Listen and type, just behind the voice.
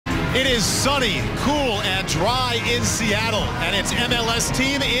It is sunny, cool, and dry in Seattle, and its MLS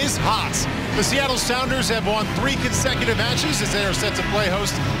team is hot. The Seattle Sounders have won 3 consecutive matches as they are set to play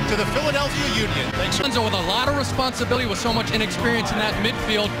host to the Philadelphia Union. Thanks for with a lot of responsibility with so much inexperience in that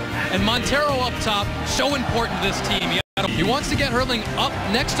midfield, and Montero up top, so important to this team. He wants to get hurling up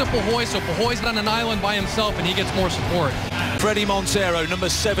next to Pahoy, so Pahoy's on an island by himself and he gets more support. Fredy Montero, number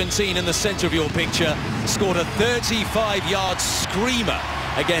 17 in the center of your picture, scored a 35-yard screamer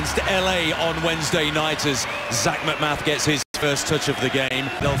against LA on Wednesday night as Zach McMath gets his first touch of the game.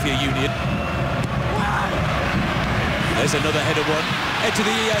 Philadelphia Union. There's another header one. Head to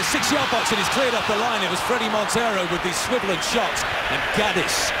the 6-yard box and he's cleared up the line. It was Fredy Montero with the swivel and shot, and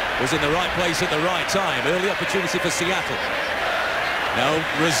Gaddis was in the right place at the right time. Early opportunity for Seattle. Now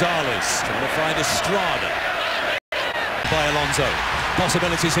Rosales trying to find Estrada by Alonso.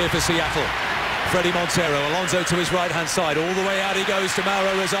 Possibilities here for Seattle. Fredy Montero, Alonso to his right-hand side, all the way out he goes to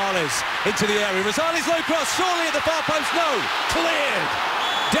Mauro Rosales, into the area, Rosales low cross, surely at the far post, no, cleared,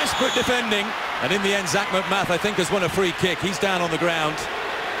 desperate defending, and in the end Zach McMath I think has won a free kick. He's down on the ground.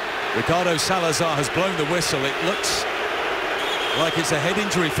 Ricardo Salazar has blown the whistle. It looks like it's a head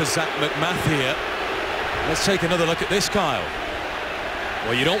injury for Zach McMath here. Let's take another look at this, Kyle.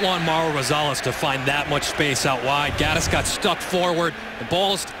 Well, you don't want Mauro Rosales to find that much space out wide. Gaddis got stuck forward. The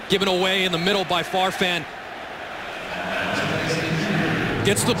ball's given away in the middle by Farfan.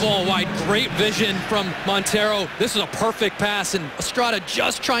 Gets the ball wide. Great vision from Montero. This is a perfect pass, and Estrada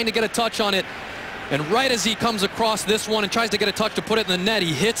just trying to get a touch on it. And right as he comes across this one and tries to get a touch to put it in the net,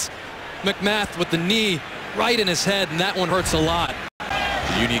 he hits McMath with the knee right in his head, and that one hurts a lot.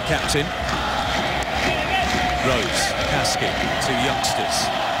 The Union captain. Rose, Kasky, 2 youngsters.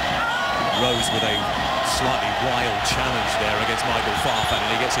 Rose with a slightly wild challenge there against Michael Farfan,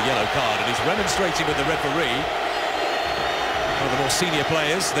 and he gets a yellow card, and he's remonstrating with the referee. One of the more senior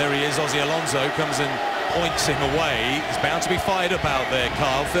players, there he is, Ozzy Alonso, comes and points him away. He's bound to be fired up out there,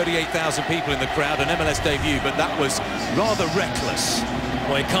 Kyle. 38,000 people in the crowd, an MLS debut, but that was rather reckless.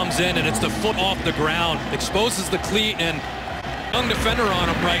 Well, he comes in and it's the foot off the ground, exposes the cleat, and young defender on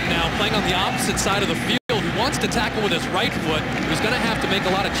him right now, playing on the opposite side of the field. He wants to tackle with his right foot. He's going to have to make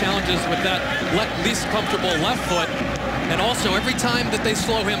a lot of challenges with that least comfortable left foot. And also, every time that they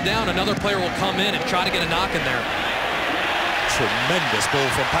slow him down, another player will come in and try to get a knock in there. Tremendous ball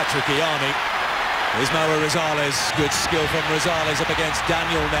from Patrick Iani. Here's Mauro Rosales. Good skill from Rosales up against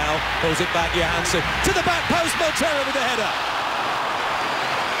Daniel now. Pulls it back, Johansson. To the back post, Montero with the header.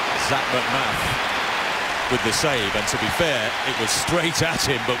 Zach McMath with the save, and to be fair, it was straight at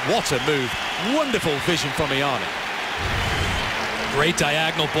him, but what a move. Wonderful vision from Iani. Great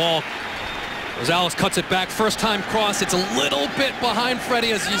diagonal ball. Rosales cuts it back, first time cross. It's a little bit behind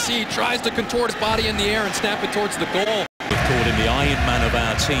Fredy, as you see. He tries to contort his body in the air and snap it towards the goal. We've called him the Iron Man of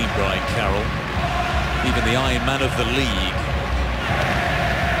our team, Brian Carroll. Even the Iron Man of the league.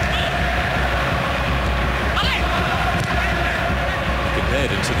 Compared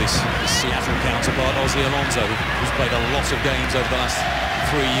to this Seattle counterpart, Ozzy Alonso, who's played a lot of games over the last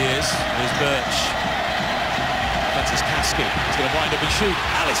 3 years. There's Birch. That's his Kasky. He's going to wind up and shoot.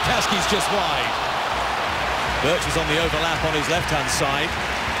 Alex Kasky's just wide. Birch was on the overlap on his left-hand side.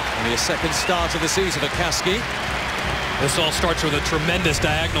 Only a second start of the season for Kasky. This all starts with a tremendous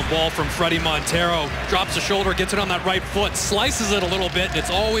diagonal ball from Fredy Montero. Drops the shoulder, gets it on that right foot, slices it a little bit, and it's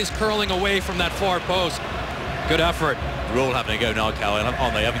always curling away from that far post. Good effort. They're all having a go now, Cal, aren't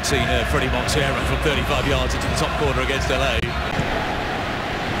they? Haven't seen Fredy Montero from 35 yards into the top corner against LA.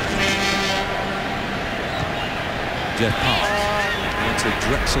 Jeff Park went to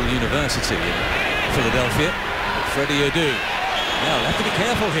Drexel University in Philadelphia. Freddy Adu. Now, have to be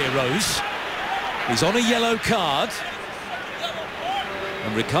careful here, Rose. He's on a yellow card.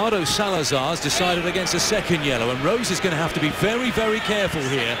 And Ricardo Salazar's decided against a second yellow, and Rose is going to have to be very, very careful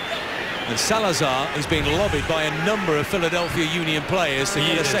here. And Salazar is being lobbied by a number of Philadelphia Union players to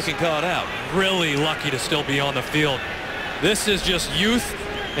get a second card out. Really lucky to still be on the field. This is just youth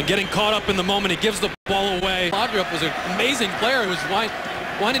and getting caught up in the moment. He gives the ball away. Laudrup was an amazing player who was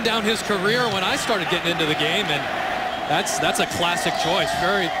winding down his career when I started getting into the game, and that's a classic choice.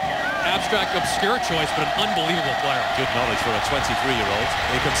 Very abstract, obscure choice, but an unbelievable player. Good knowledge for a 23-year-old.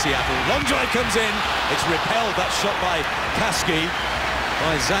 Here comes Seattle. Long drive comes in. It's repelled, that shot by Kasky,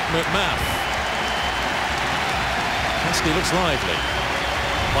 by Zach McMath. Kasky looks lively.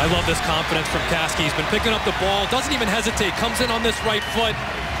 Well, I love this confidence from Kasky. He's been picking up the ball, doesn't even hesitate, comes in on this right foot.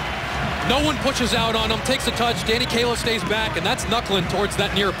 No one pushes out on him, takes a touch. Danny Calo stays back, and that's knuckling towards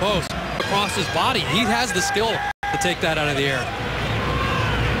that near post. Across his body, he has the skill to take that out of the air.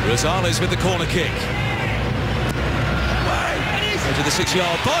 Rosales with the corner kick. Into the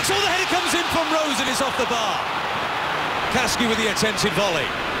 6-yard box. Oh, the header comes in from Rose and it's off the bar. Kasky with the attempted volley.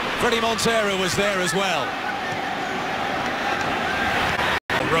 Fredy Montero was there as well.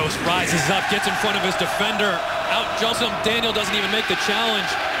 Rose rises up, gets in front of his defender, out-jumps him. Daniel doesn't even make the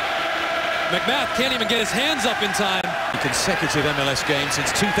challenge. McMath can't even get his hands up in time. Consecutive MLS games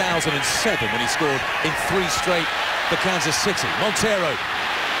since 2007 when he scored in 3 straight for Kansas City. Montero,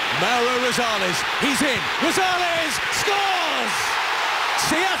 Mauro Rosales, he's in. Rosales scores!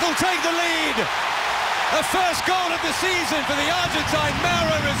 Seattle take the lead. A first goal of the season for the Argentine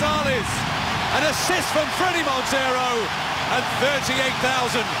Mauro Rosales. An assist from Fredy Montero, and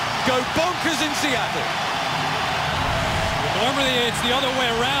 38,000 go bonkers in Seattle. Normally it's the other way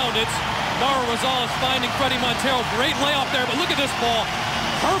around. It's Mauro Rosales finding Fredy Montero. Great layoff there, but look at this ball.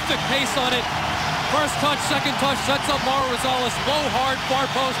 Perfect pace on it. First touch, second touch, sets up Mauro Rosales. Low, hard, far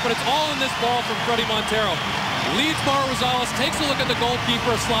post, but it's all in this ball from Fredy Montero. Leads Mauro Rosales, takes a look at the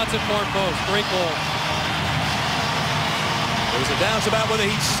goalkeeper, slots it far post. Great goal. There was a doubt about whether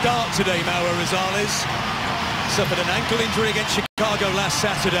he'd start today, Mauro Rosales. Suffered an ankle injury against Chicago last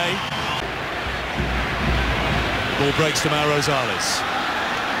Saturday. Ball breaks to Mauro Rosales.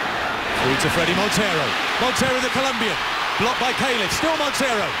 Through to Fredy Montero. Montero the Colombian. Blocked by Caleb. Still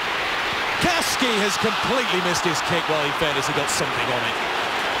Montero. Kasky has completely missed his kick. Well, in fairness, he got something on it.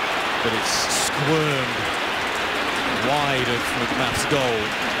 But it's squirmed wide of McMath's goal,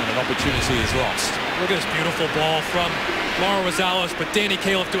 and an opportunity is lost. Look at this beautiful ball from Mauro Rosales, but Danny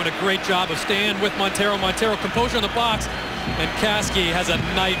Califf doing a great job of staying with Montero. Montero, composure in the box, and Kasky has a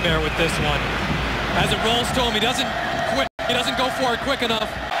nightmare with this one. As it rolls to him, he doesn't quit. He doesn't go for it quick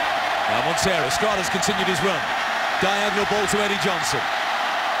enough. Now Montero, Estrada's continued his run. Diagonal ball to Eddie Johnson.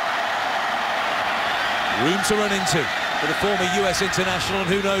 Room to run into for the former US international, and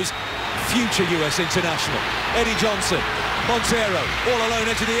who knows, future US international. Eddie Johnson, Montero, all alone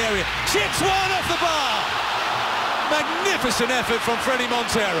into the area. Chips one off the bar! Magnificent effort from Fredy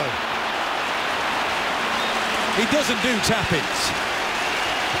Montero. He doesn't do tap-ins.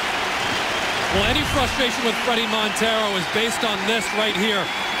 Well, any frustration with Fredy Montero is based on this right here.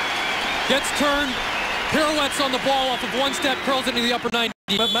 Gets turned, pirouettes on the ball off of one step, curls into the upper 90.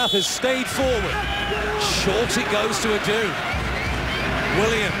 McMath has stayed forward. Short it goes to Adu.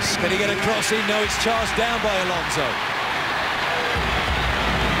 Williams, can he get a cross in? No, it's charged down by Alonso.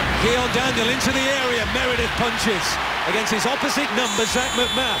 Keon Daniel into the area. Meredith punches against his opposite number, Zach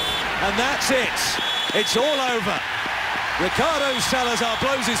McMath. And that's it. It's all over. Ricardo Salazar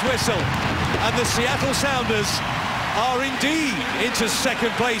blows his whistle. And the Seattle Sounders are indeed into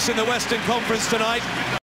second place in the Western Conference tonight.